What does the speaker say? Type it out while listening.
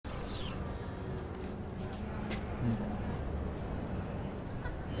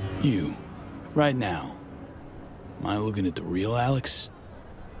You, right now. Am I looking at the real Alex?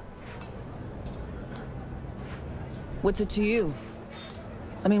 What's it to you?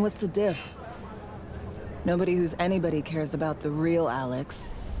 I mean, what's the diff? Nobody who's anybody cares about the real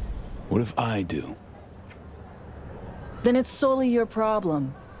Alex. What if I do? Then it's solely your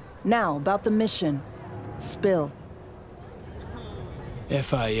problem. Now, about the mission. Spill.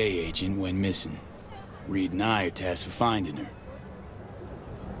 FIA agent went missing. Reed and I are tasked for finding her.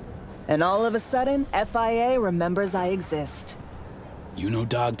 And all of a sudden, FIA remembers I exist. You know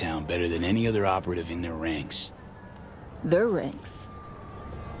Dogtown better than any other operative in their ranks. Their ranks?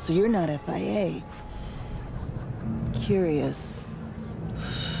 So you're not FIA. Curious.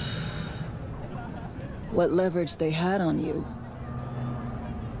 What leverage they had on you.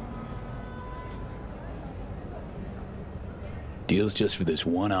 Deal's just for this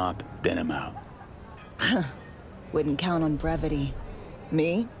one op, then I'm out. Wouldn't count on brevity.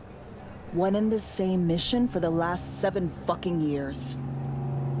 Me? One and the same mission for the last 7 fucking years.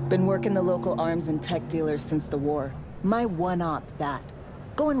 Been working the local arms and tech dealers since the war. My one op, that.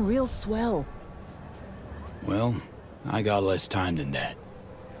 Going real swell. Well, I got less time than that.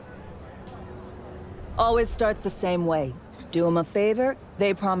 Always starts the same way. Do them a favor,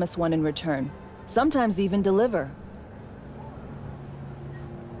 they promise one in return. Sometimes even deliver.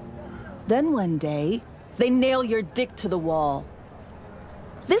 Then one day, they nail your dick to the wall.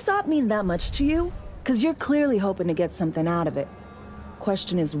 This op mean that much to you? 'Cause you're clearly hoping to get something out of it.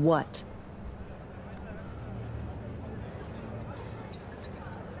 Question is what?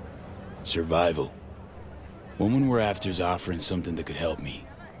 Survival. Woman we're after's offering something that could help me.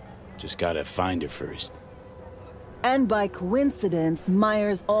 Just gotta find her first. And by coincidence,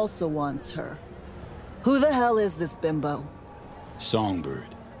 Myers also wants her. Who the hell is this bimbo?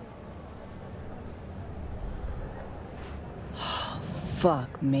 Songbird.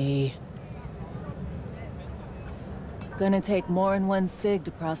 Fuck me. Gonna take more than one cig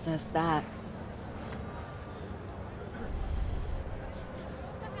to process that.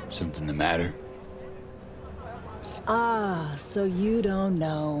 Something the matter? Ah, so you don't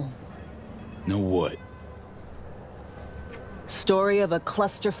know. Know what? Story of a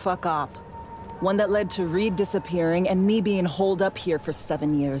clusterfuck op. One that led to Reed disappearing and me being holed up here for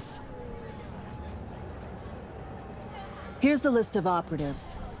 7 years. Here's the list of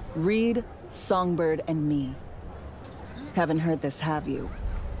operatives. Reed, Songbird, and me. Haven't heard this, have you?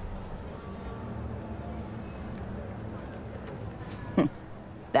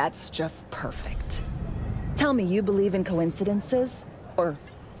 That's just perfect. Tell me you believe in coincidences? Or,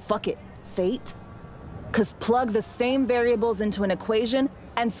 fuck it, fate? 'Cause plug the same variables into an equation,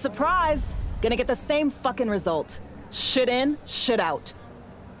 and surprise! Gonna get the same fucking result. Shit in, shit out.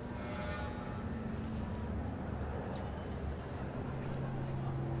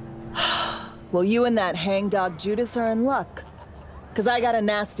 Well, you and that hangdog Judas are in luck. 'Cause I got a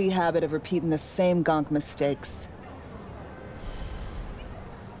nasty habit of repeating the same gonk mistakes.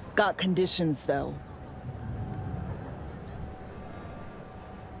 Got conditions, though.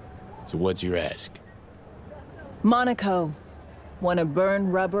 So what's your ask? Monaco. Wanna burn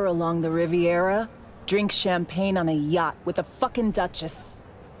rubber along the Riviera? Drink champagne on a yacht with a fucking duchess?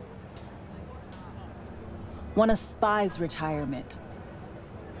 Want a spy's retirement?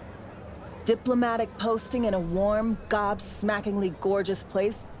 Diplomatic posting in a warm, gobsmackingly gorgeous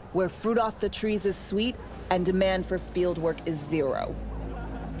place where fruit off the trees is sweet and demand for fieldwork is 0.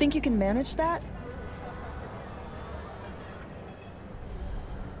 Think you can manage that?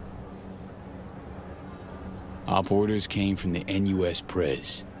 Op orders came from the NUS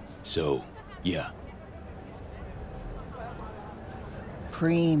Prez. So, yeah.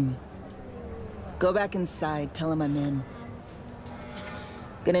 Preem. Go back inside, tell him I'm in.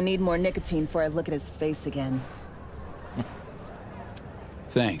 Gonna need more nicotine before I look at his face again.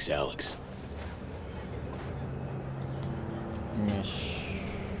 Thanks, Alex.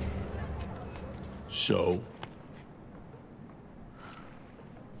 So?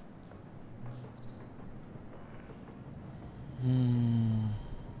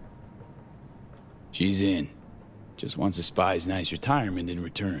 She's in. Just wants a spy's nice retirement in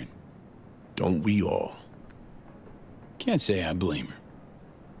return. Don't we all? Can't say I blame her.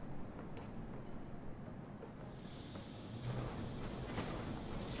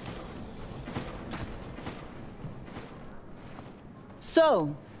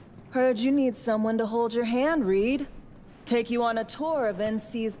 So, heard you need someone to hold your hand, Reed. Take you on a tour of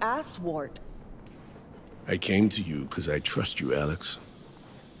NC's ass wart. I came to you because I trust you, Alex.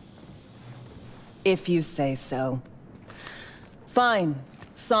 If you say so. Fine.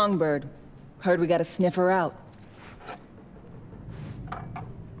 Songbird. Heard we got a sniffer out.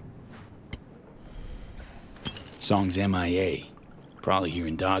 Song's MIA. Probably here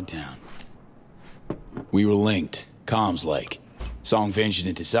in Dogtown. We were linked, comms like. Song ventured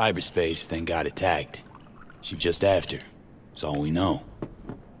into cyberspace, then got attacked. She's just after. That's all we know.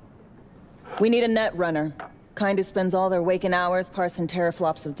 We need a net runner. Kind who spends all their waking hours parsing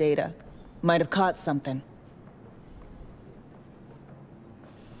teraflops of data. Might have caught something.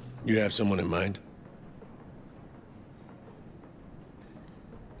 You have someone in mind?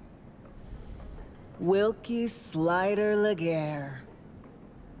 Wilkie Slider Laguerre.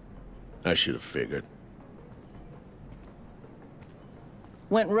 I should have figured.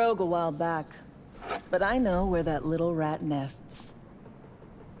 Went rogue a while back, but I know where that little rat nests.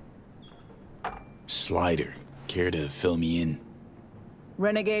 Slider. Care to fill me in?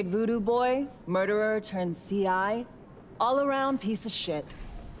 Renegade voodoo boy, murderer turned CI, all-around piece of shit.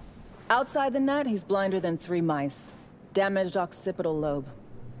 Outside the net, he's blinder than 3 mice. Damaged occipital lobe.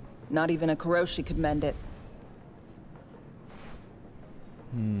 Not even a Kuroshi could mend it.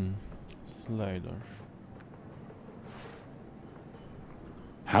 Slider.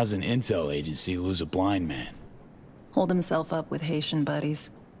 How's an intel agency lose a blind man? Hold himself up with Haitian buddies.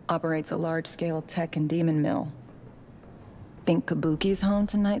 Operates a large-scale tech and demon mill. Think Kabuki's home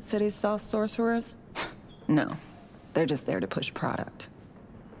to Night City's soft sorcerers? No. They're just there to push product.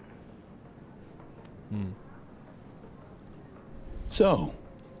 So,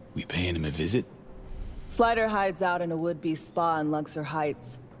 we paying him a visit? Slider hides out in a would-be spa in Luxor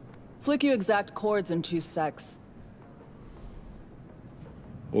Heights. Flick you exact chords in 2 secs.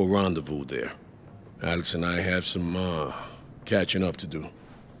 We'll rendezvous there. Alex and I have some, catching up to do.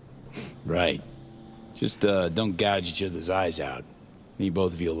 Right. Just, don't gouge each other's eyes out. Need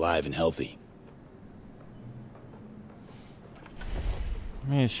both of you alive and healthy.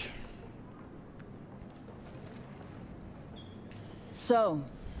 ماشي. So,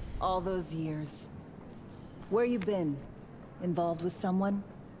 all those years. Where you been? Involved with someone?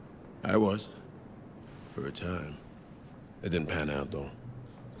 I was. For a time. It didn't pan out, though.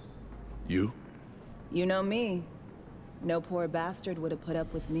 You? You know me. No poor bastard would have put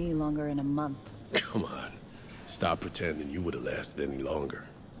up with me longer in a month. Come on. Stop pretending you would have lasted any longer.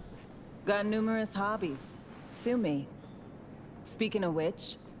 Got numerous hobbies. Sue me. Speaking of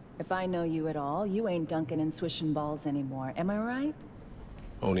which, if I know you at all, you ain't dunking and swishing balls anymore, am I right?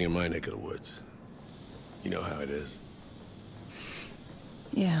 Only in my neck of the woods. You know how it is.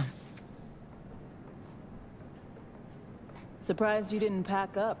 Yeah. Surprised you didn't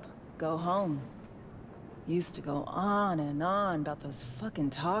pack up, go home. Used to go on and on about those fucking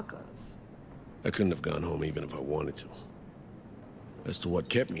tacos. I couldn't have gone home even if I wanted to. As to what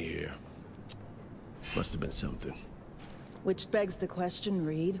kept me here, must have been something. Which begs the question,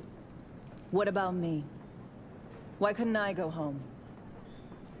 Reed. What about me? Why couldn't I go home?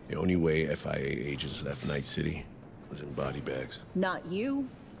 The only way FIA agents left Night City was in body bags. Not you.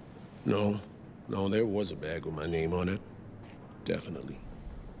 No, there was a bag with my name on it. Definitely.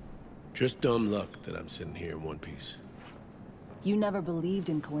 Just dumb luck that I'm sitting here in one piece. You never believed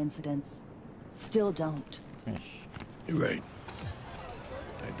in coincidence. Still don't. You're right.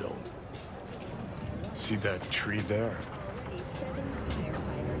 I don't. See that tree there? 7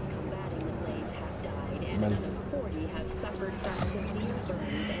 firefighters combating the blaze have died, and another 40 have suffered from severe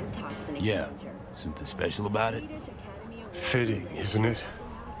burns and toxic Yeah. exposure. Something special about it? Fitting, isn't it?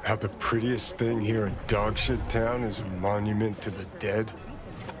 How the prettiest thing here in Dogshit Town is a monument to the dead?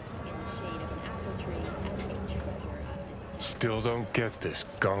 Still don't get this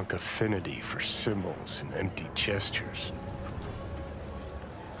gonk affinity for symbols and empty gestures.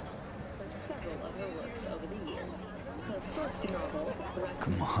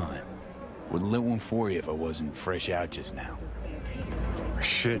 Come on. Wouldn't lit one for you if I wasn't fresh out just now.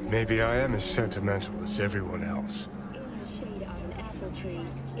 Shit, maybe I am as sentimental as everyone else.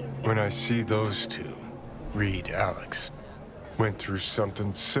 When I see those two, Reed, Alex, went through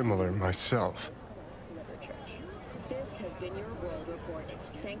something similar myself. This has been your World Report.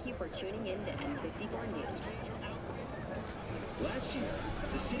 Thank you for tuning in to N54 News. Last year,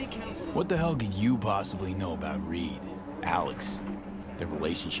 the city council... What the hell could you possibly know about Reed, Alex, their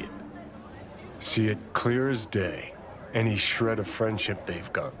relationship? See it clear as day. Any shred of friendship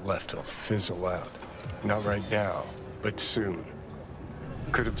they've got left will fizzle out. Not right now, but soon.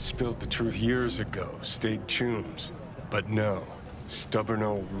 Could have spilled the truth years ago, stayed chums. But no, stubborn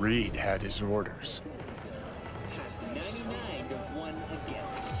old Reed had his orders. Just 99 to 1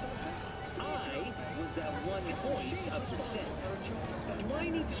 against. I was that one voice of dissent. Do I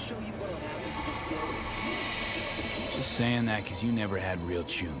need to show you what'll happen to this building? Just saying that because you never had real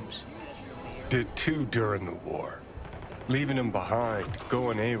chums. Did too during the war. Leaving him behind,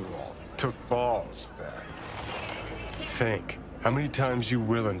 going AWOL, took balls then. think. How many times you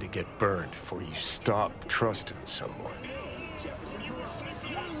willing to get burned before you stop trusting someone?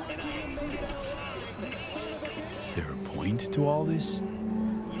 There are points to all this?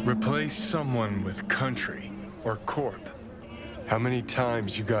 Replace someone with country or corp. How many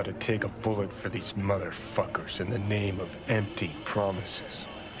times you gotta take a bullet for these motherfuckers in the name of empty promises?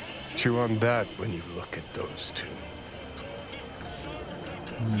 Chew on that when you look at those two.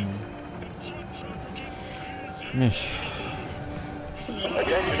 ماشي.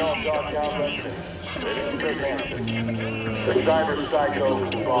 Attention all Dogtown residents. The cyber psycho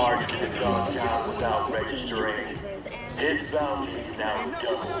barged into Dogtown without registering. His bounty is now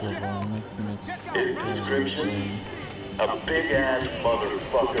doubled. His description? A big-ass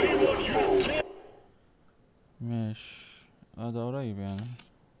motherfucker with a full. ماشي. ده قريب يعني.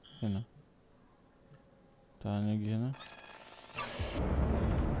 هنا. تعال نيجي هنا.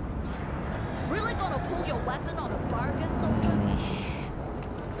 Really gonna pull your weapon on a bargain, soldier? ماشي.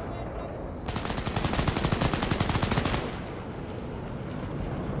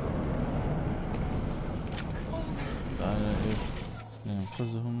 تعال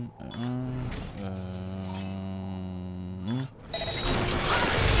ننقذهم.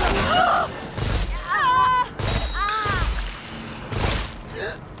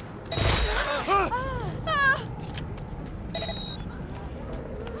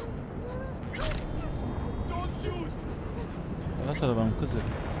 خلاص انا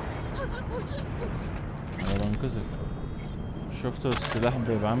بنقذك. شفتوا السلاح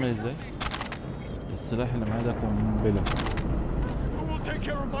بيبقى عامل ازاي؟ السلاح اللي معايا ده قنبلة.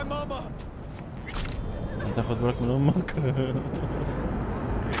 هتاخد بالك من امك.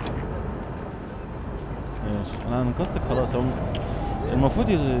 ماشي انا انقذتك خلاص. هم المفروض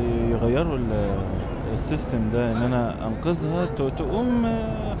يغيروا السيستم ده ان انا انقذها تقوم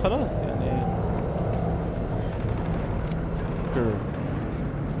خلاص يعني.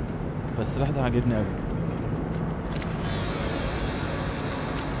 بس السلاح ده عاجبني قوي.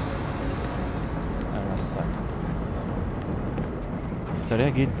 سريع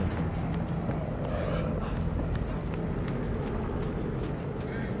جدا.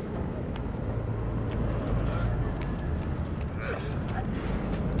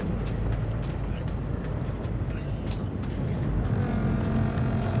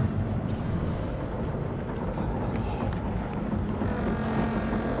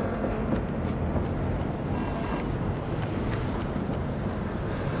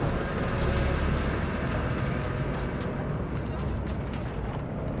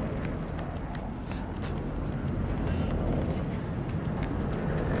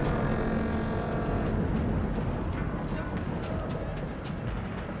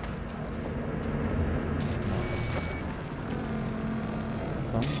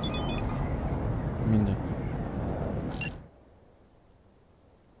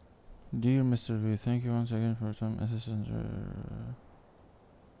 Dear Mr. V, thank you once again for some assistance.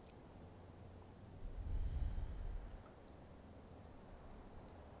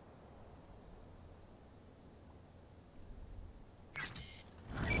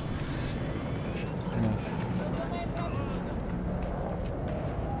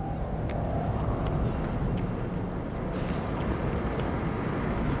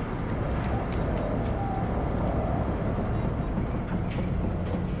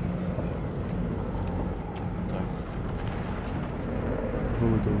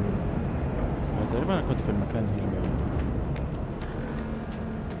 تقريبا انا كنت في المكان هنا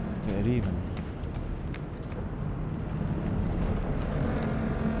تقريبا.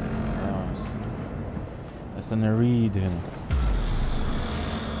 استنى ريد هنا.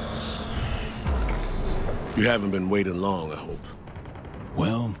 You haven't been waiting long, I hope.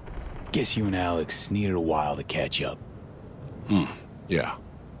 Well, guess you and Alex needed a while to catch up. Yeah.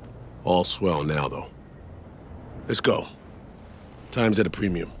 All swell now, though. Let's go. Time's at a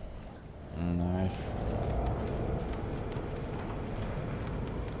premium. Nice.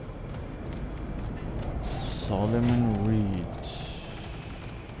 Solomon Reed.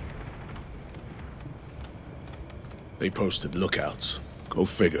 They posted lookouts. Go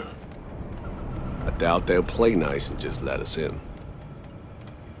figure. I doubt they'll play nice and just let us in.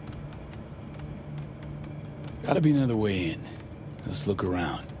 Gotta be another way in. Let's look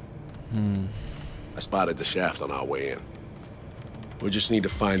around. I spotted the shaft on our way in. We just need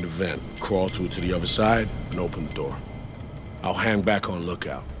to find a vent, crawl through to the other side, and open the door. I'll hang back on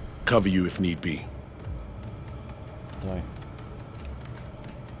lookout. Cover you if need be. طيب.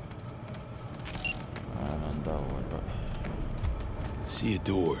 See a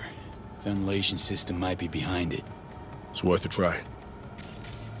door. Ventilation system might be behind it. It's worth a try.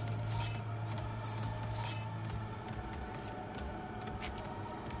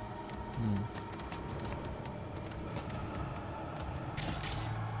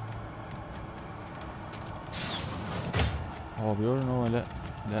 هو بيقول ان هو لا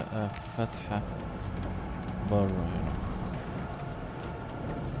فتحة بره هنا،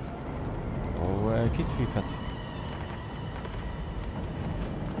 هو اكيد في فتحة.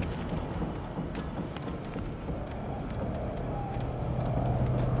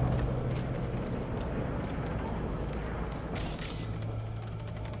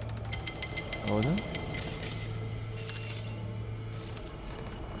 هو ده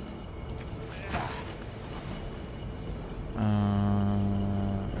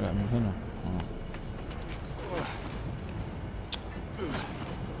لا من هنا.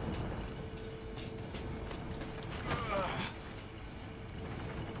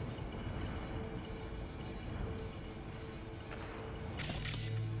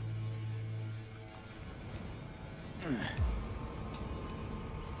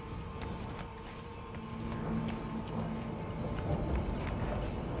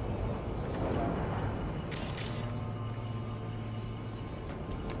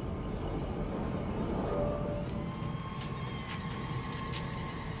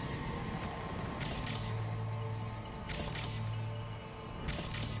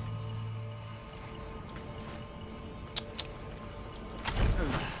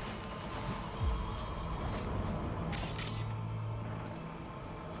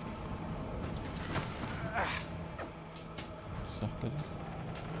 صح كده.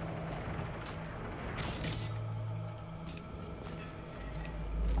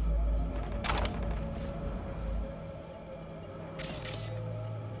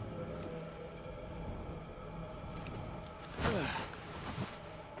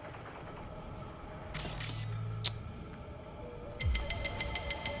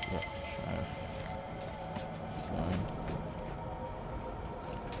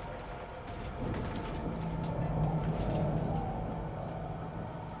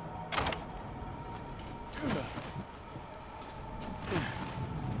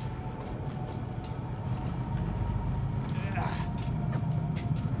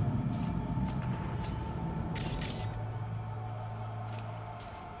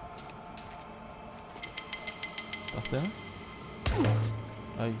 تحتها؟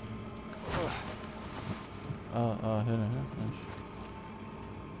 اي هنا ماشي.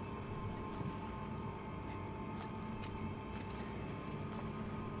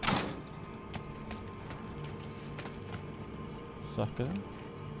 صح كده؟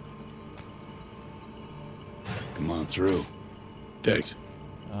 Come on through. Thanks.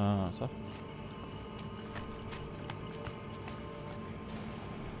 صح.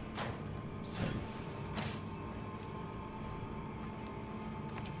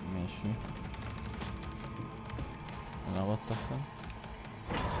 ماشي. انا وقت احسن.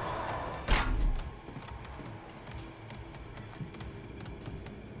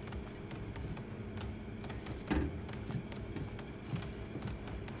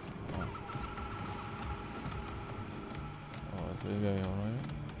 جاي ورايا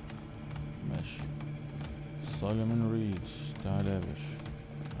ماشي. سوليمون ريدز تعالى يا باشا.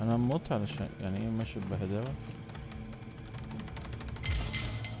 انا موت علشان يعني ايه ماشي بهداوة.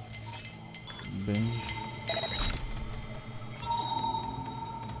 بنج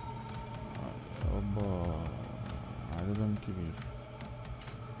اوبا عدد كبير.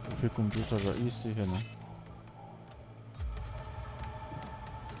 في كمبيوتر رئيسي هنا.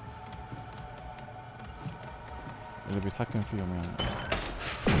 اللي بيتحكم فيهم يعني.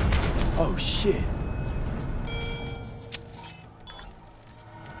 Oh shit.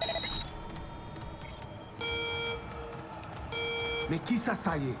 Mais qui ça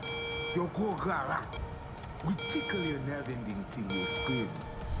y est? Your gros gras rat. We tickle your nerve ending till you scream.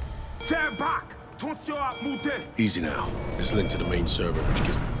 Stand back! Tension à monter! Easy now. It's linked to the main server, which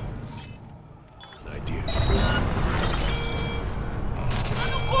gives me an idea.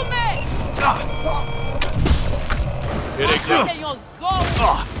 Here they come.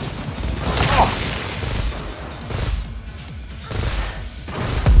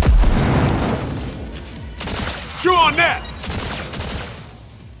 Chew on that!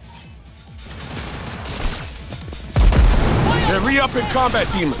 They're re-upping combat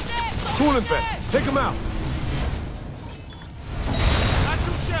demons. Cooling vent. Take them out. Not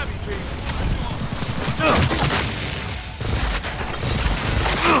too shabby, baby.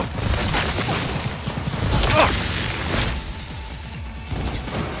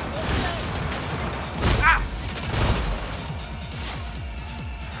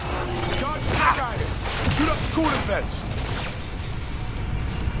 Shoot up the cooling vents.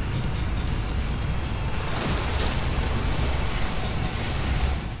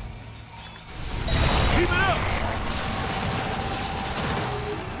 Keep it up!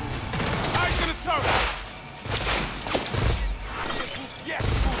 Eyes to the turret!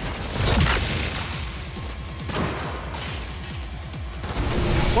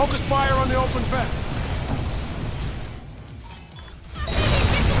 fire on the open vent.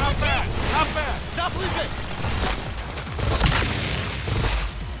 Not bad, not bad. Stop leaving.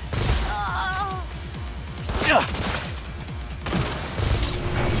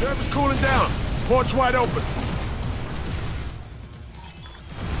 Server's cooling down. Port's wide open.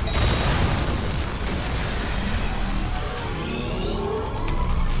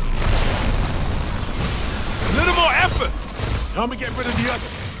 A little more effort. Help me get rid of the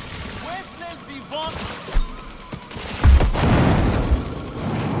other.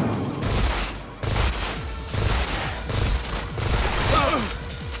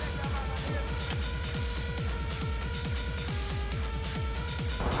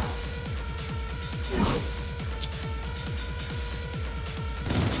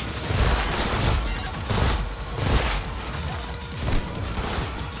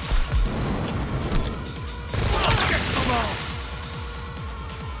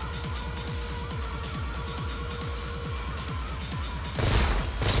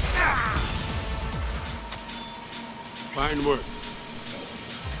 Fine work.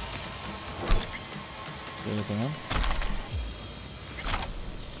 كده تمام.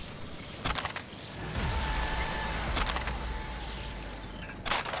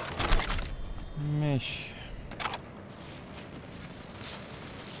 ماشي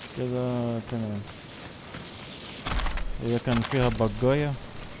كده تمام. هي كان فيها بجاية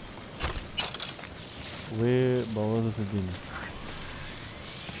وبوظت الدنيا.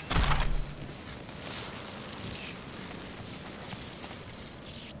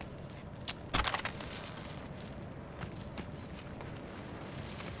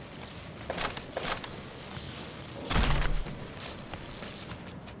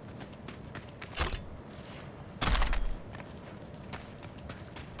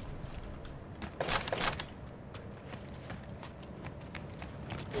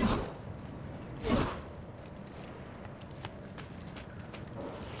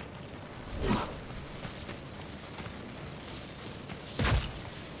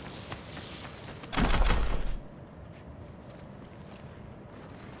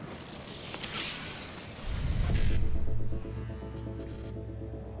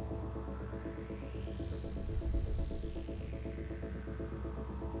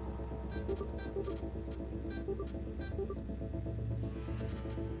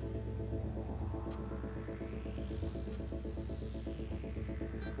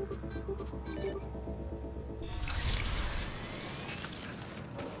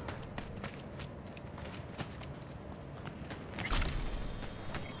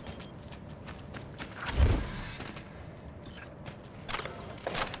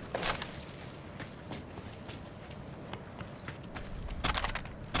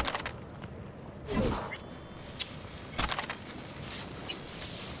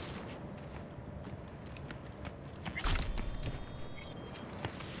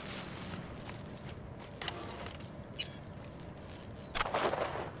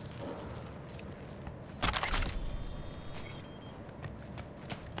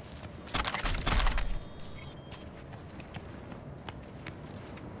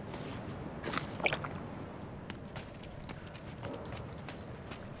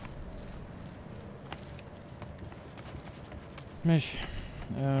 ماشي.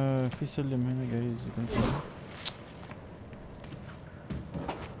 في سلم هنا جايز يكون فيه.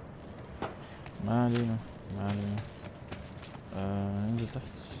 ما علينا ما علينا. ننزل تحت.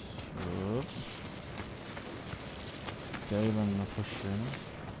 تقريبا نخش هنا.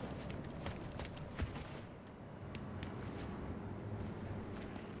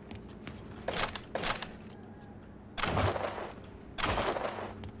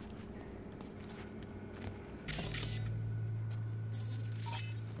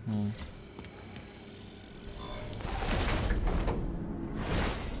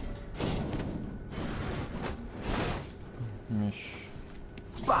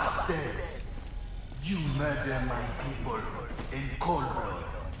 Bastards! You murder my people in cold blood.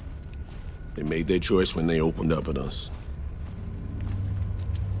 They made their choice when they opened up at us.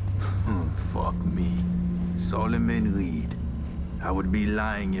 Fuck me. Solomon Reed. I would be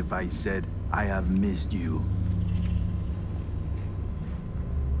lying if I said I have missed you.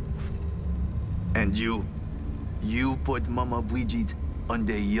 And you put Mama Bridget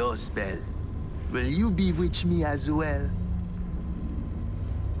under your spell. Will you bewitch me as well?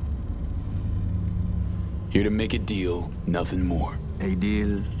 Here to make a deal, nothing more. A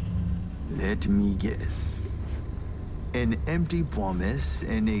deal? Let me guess. An empty promise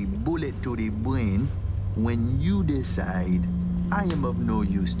and a bullet to the brain when you decide I am of no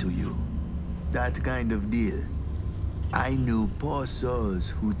use to you. That kind of deal. I knew poor souls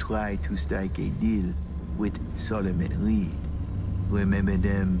who tried to strike a deal with Solomon Reed. Remember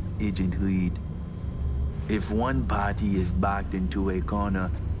them, Agent Reed? If one party is backed into a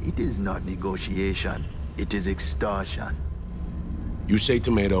corner, it is not negotiation. It is extortion. You say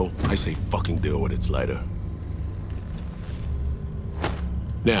tomato, I say fucking deal with it, Slider.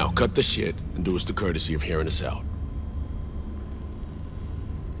 Now, cut the shit and do us the courtesy of hearing us out.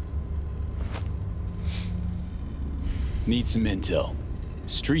 Need some intel.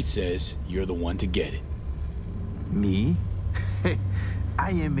 Street says you're the one to get it. Me? I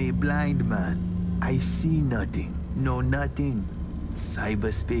am a blind man. I see nothing, know nothing.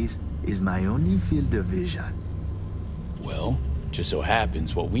 Cyberspace is my only field of vision. Well, just so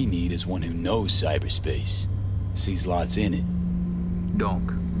happens what we need is one who knows cyberspace. Sees lots in it.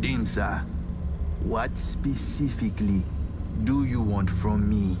 Donc, Dimsa, what specifically do you want from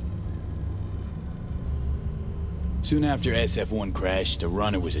me? Soon after SF-1 crashed, a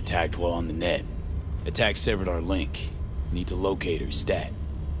runner was attacked while on the net. Attack severed our link. Need to locate her stat.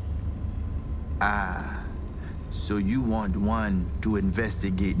 Ah, so you want one to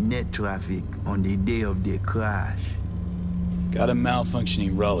investigate net traffic on the day of the crash? Got a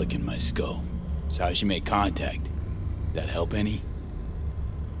malfunctioning relic in my skull. That's how she made contact. That help any?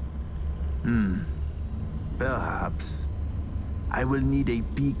 Perhaps. I will need a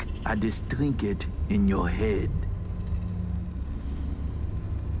peek at this trinket in your head.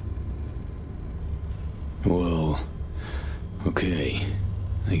 Well, okay,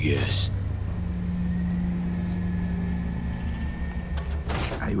 I guess.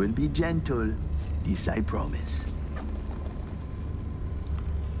 I will be gentle, this I promise.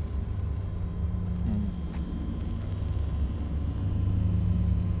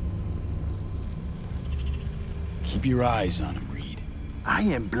 Keep your eyes on him, Reed. I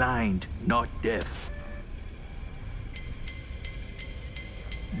am blind, not deaf.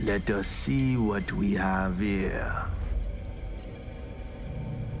 Let us see what we have here.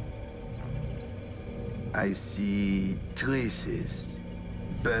 I see traces,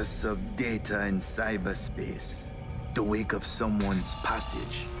 bursts of data in cyberspace, the wake of someone's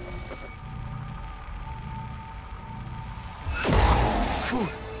passage. Fool!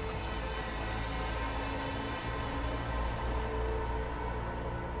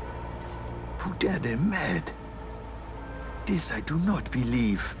 Who dare them mad? This I do not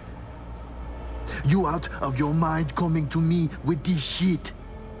believe. You out of your mind coming to me with this shit?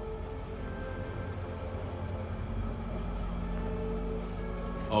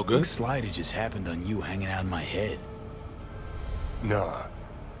 All good? Slider just happened on you hanging out in my head. Nah,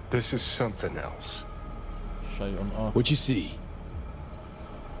 this is something else. What you see?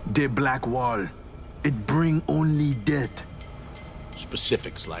 The black wall. It bring only death.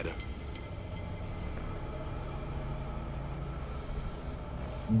 Specific, Slider.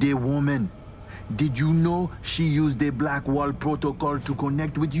 The woman. Did you know she used the black wall protocol to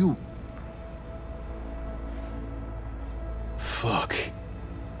connect with you? Fuck.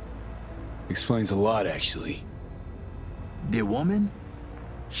 Explains a lot, actually. The woman?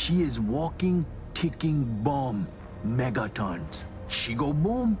 She is walking, ticking bomb, megatons. She go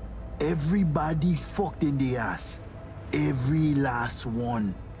boom, everybody fucked in the ass. Every last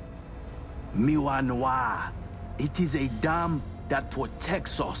one. Miwa Noir. It is a dam that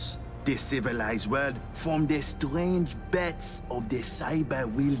protects us, the civilized world, from the strange bets of the cyber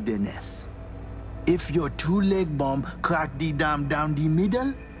wilderness. If your two-leg bomb crack the dam down the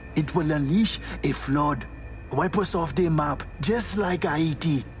middle, it will unleash a flood, wipe us off the map, just like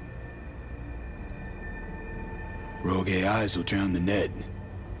Haiti. Rogue AIs will drown the net,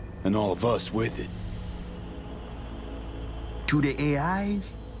 and all of us with it. To the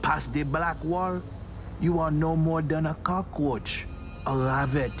AIs, past the black wall, you are no more than a cockroach, a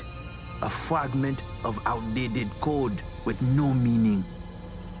rabbit, a fragment of outdated code with no meaning.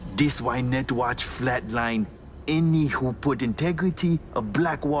 This why Netwatch flatline any who put integrity of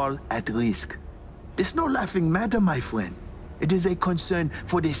black wall at risk. It's no laughing matter, my friend. It is a concern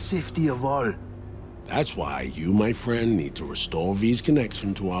for the safety of all. That's why you, my friend, need to restore V's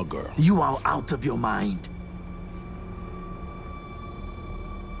connection to our girl. You are out of your mind.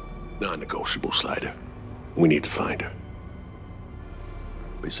 Non-negotiable, Slider. We need to find her.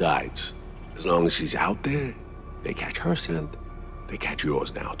 Besides, as long as she's out there, they catch her scent, they catch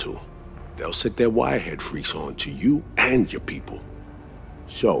yours now, too. They'll set their wirehead freaks on to you and your people.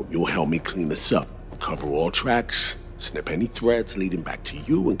 So, you'll help me clean this up, cover all tracks, snip any threads leading back to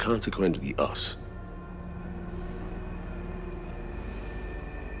you and consequently us.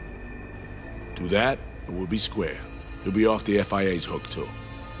 Do that, and we'll be square. You'll be off the FIA's hook, too.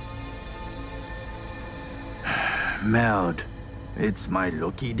 Merde. It's my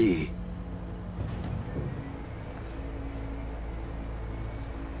lucky day.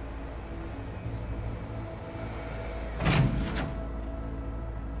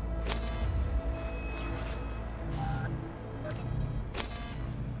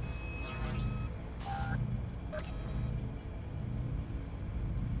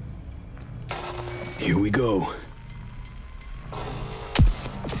 Here we go.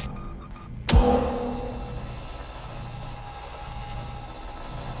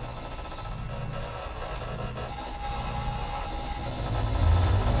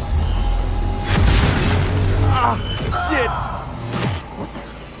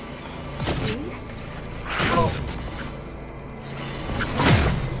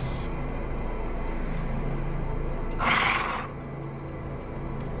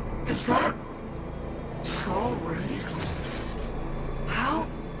 Is that so rude? How?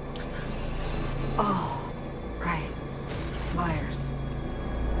 Oh, right. Myers.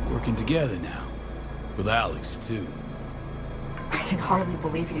 Working together now. With Alex, too. I can hardly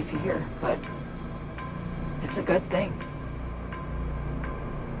believe he's here, but it's a good thing.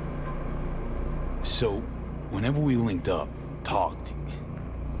 So, whenever we linked up, talked,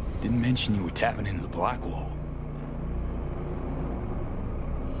 didn't mention you were tapping into the black wall.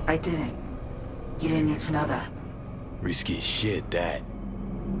 I didn't. You didn't need to know that. Risky as shit, that.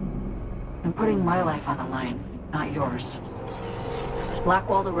 I'm putting my life on the line, not yours.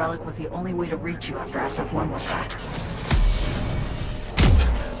 Blackwall to Relic was the only way to reach you after SF1 was hacked.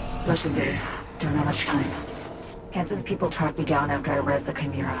 Listen, babe, don't have much time. Hansen's people tracked me down after I rezzed the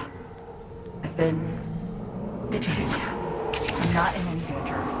Chimera. I've been detained. I'm not in any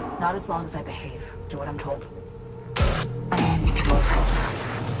danger. Not as long as I behave. Do what I'm told. I need your help.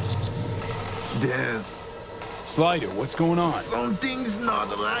 Des. Slider, what's going on? Something's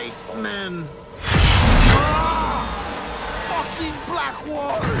not right, man. Ah! Fucking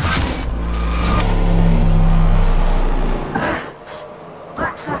Blackwall!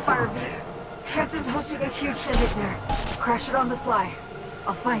 Black Sapphire V. Hansen's hosting a huge shindig there. Crash it on the sly.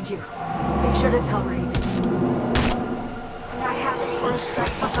 I'll find you. Make sure to tell Reed. I haven't for a sec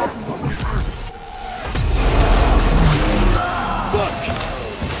forgotten what we found. Look!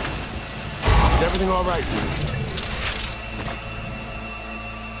 Is everything all right?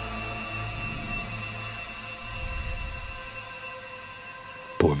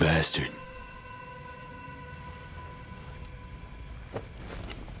 Poor bastard.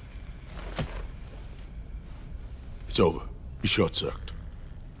 It's over. You short-circuited.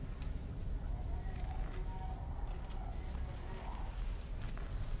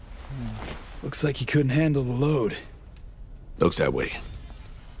 Looks like he couldn't handle the load. Looks that way.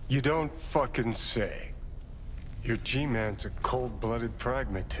 You don't fucking say. Your G-man's a cold-blooded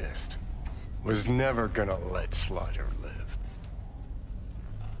pragmatist. Was never gonna let Slider live.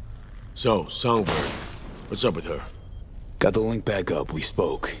 So, Songbird, what's up with her? Got the link back up, we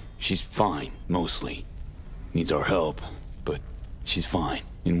spoke. She's fine, mostly. Needs our help, but she's fine,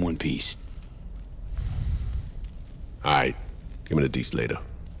 in one piece. Alright, give me the deets later.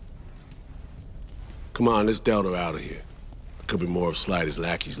 Come on, let's Delta out of here. Could be more of Slider's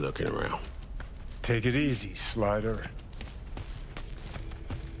lackeys lurking around. Take it easy, Slider.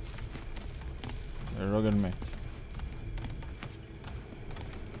 الراجل مات.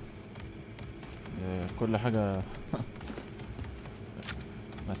 كل حاجة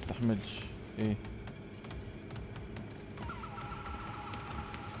ما استحملش. ايه؟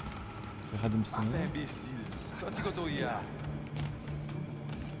 في حد مستني؟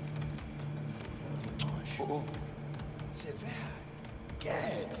 Oh, sévère.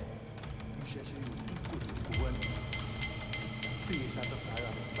 Quête. Nous cherchons tout côté de couronne. Payer ça dans sa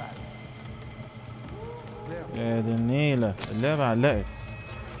avec balle. يا دي النيلة اللعبة علقت.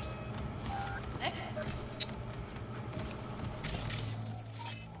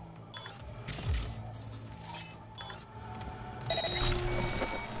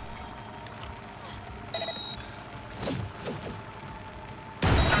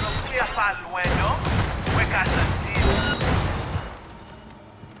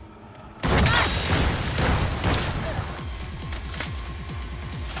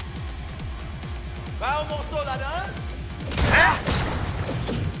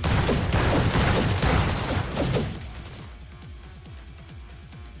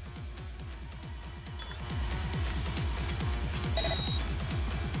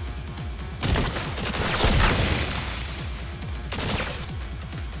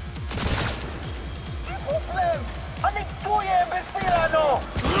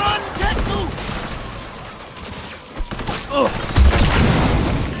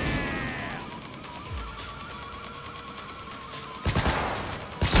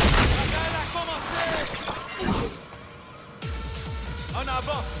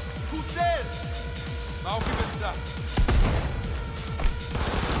 avant. Poussez! Va occuper de ça.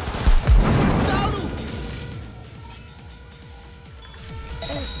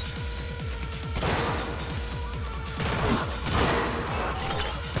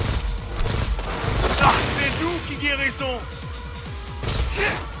 C'est nous qui guérissons.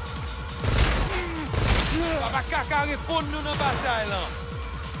 Papa caca répond nous dans la bataille là.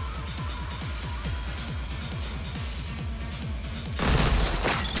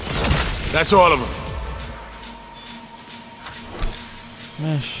 That's all of them.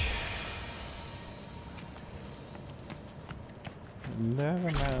 ماشي.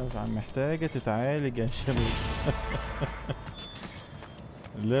 اللعبة محتاجة تتعالج يا شباب.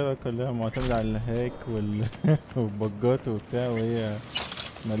 اللعبة كلها معتمدة على الهاك والبجات وبتاع، وهي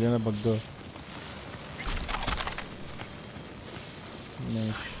مليانة بجات.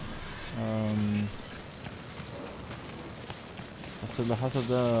 ماشي. بس اللي حصل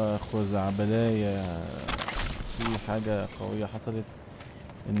ده خزعبلاية. في حاجة قوية حصلت،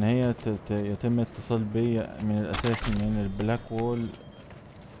 ان هي يتم اتصال بيا من الاساس من البلاك وول.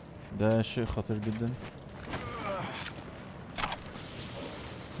 ده شيء خطير جدا،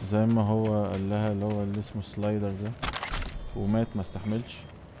 زي ما هو قال لها اللي هو اللي اسمه سلايدر ده، ومات ما استحملش.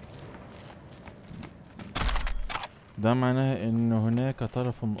 ده معناه ان هناك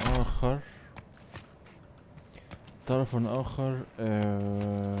طرف اخر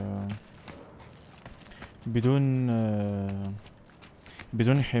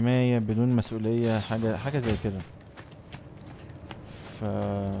بدون حماية، بدون مسؤولية، حاجة زي كده. ف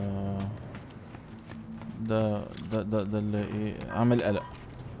ده اللي ايه عمل قلق.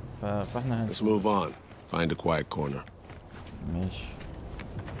 فاحنا Let's move on. Find a quiet corner. ماشي.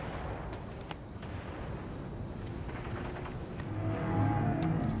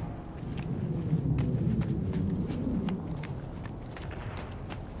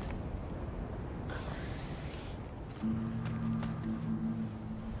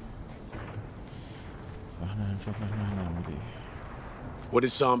 What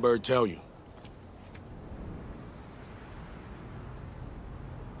did Songbird tell you?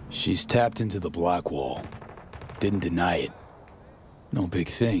 She's tapped into the block wall. Didn't deny it. No big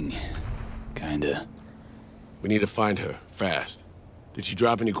thing. Kinda. We need to find her, fast. Did she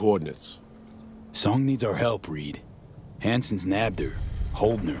drop any coordinates? Song needs our help, Reed. Hansen's nabbed her,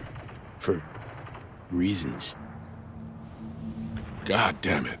 holding her. For reasons. God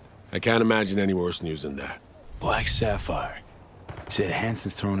damn it. I can't imagine any worse news than that. Black Sapphire. Said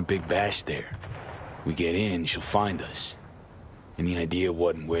Hansen's throwing a big bash there. We get in, she'll find us. Any idea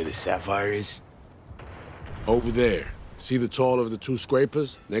what and where the Sapphire is? Over there. See the taller of the two scrapers?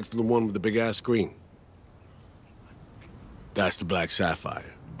 Next to the one with the big-ass screen. That's the Black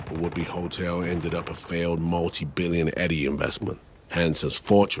Sapphire. A would-be hotel ended up a failed multi-billion Eddie investment. Hansen's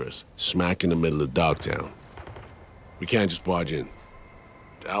fortress, smack in the middle of Dogtown. We can't just barge in.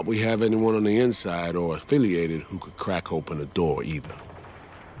 Doubt we have anyone on the inside or affiliated who could crack open the door either.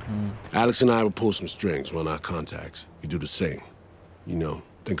 Alex and I will pull some strings, run our contacts. You do the same. You know,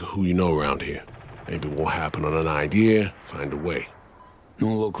 think of who you know around here. Maybe it won't happen on an idea, find a way. No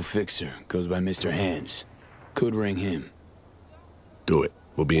local fixer, goes by Mr. Hands. Could ring him. Do it.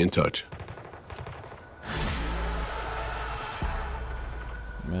 We'll be in touch.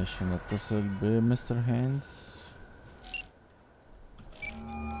 ماشي نتصل بمستر هاندز.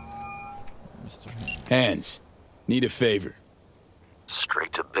 Hands, need a favor.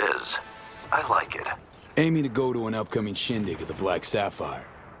 Straight to biz. I like it. Aiming to go to an upcoming shindig at the Black Sapphire.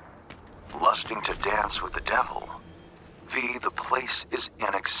 Lusting to dance with the devil. V, the place is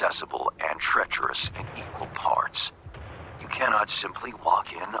inaccessible and treacherous in equal parts. You cannot simply walk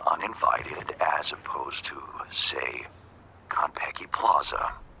in uninvited as opposed to, say, Konpeki Plaza.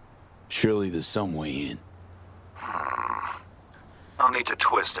 Surely there's some way in. I'll need to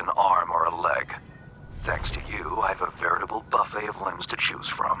twist an arm or a leg. Thanks to you, I have a veritable buffet of limbs to choose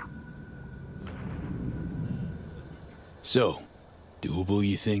from. So, doable,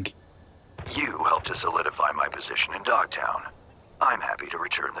 you think? You helped to solidify my position in Dogtown. I'm happy to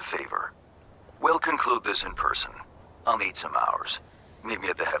return the favor. We'll conclude this in person. I'll need some hours. Meet me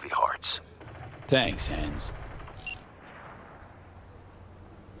at the Heavy Hearts. Thanks, Hands.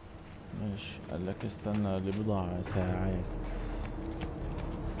 ماشي قال لك استنى لبضع ساعات.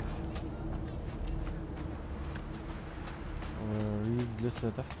 وريد لسه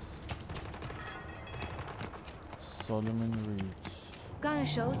تحت. سولومون ريد. Got a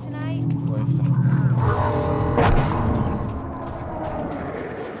show tonight? واقف تحت.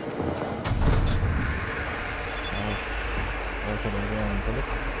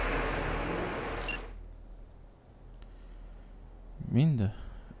 مين ده؟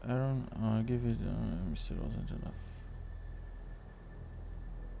 Aaron, I'll give it Mr. wasn't enough.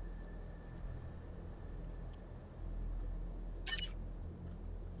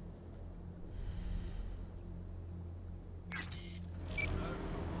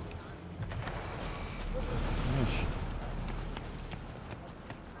 ماشي.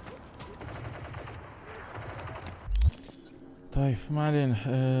 طيب ما علينا.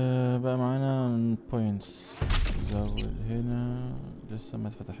 بقى معانا بوينتس. زود هنا لسه ما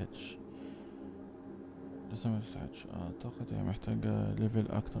اتفتحتش. اعتقد هي محتاجة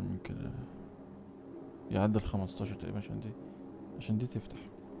ليفل اكتر من كده، يعدل 15 تقريبا عشان دي تفتح.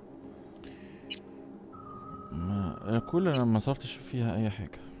 ما كل انا ما صرفتش فيها اي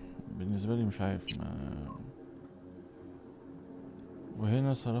حاجة بالنسبة لي، مش عارف ما.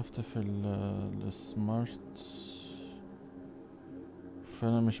 وهنا صرفت في السمارت،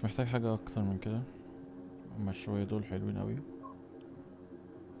 فانا مش محتاج حاجة اكتر من كده. هما شوية دول حلوين اوي.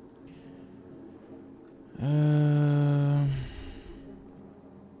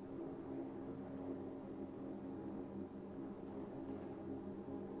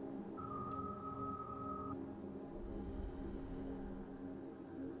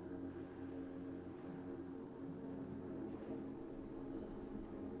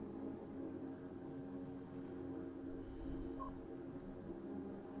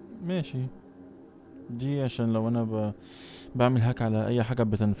 ماشي. دي عشان لو انا بعمل هاك على اي حاجة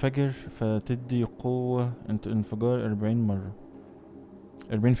بتنفجر، فتدي قوة انفجار 40 مرة،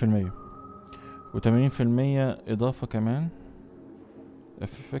 40%، و80% اضافة كمان.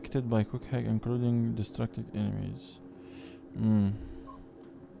 affected by quick hack including distracted enemies.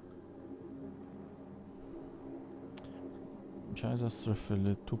 مش عايز اصرف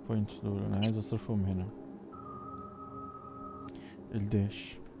ال 2 points دول، انا عايز اصرفهم هنا.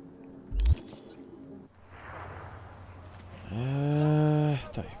 الداش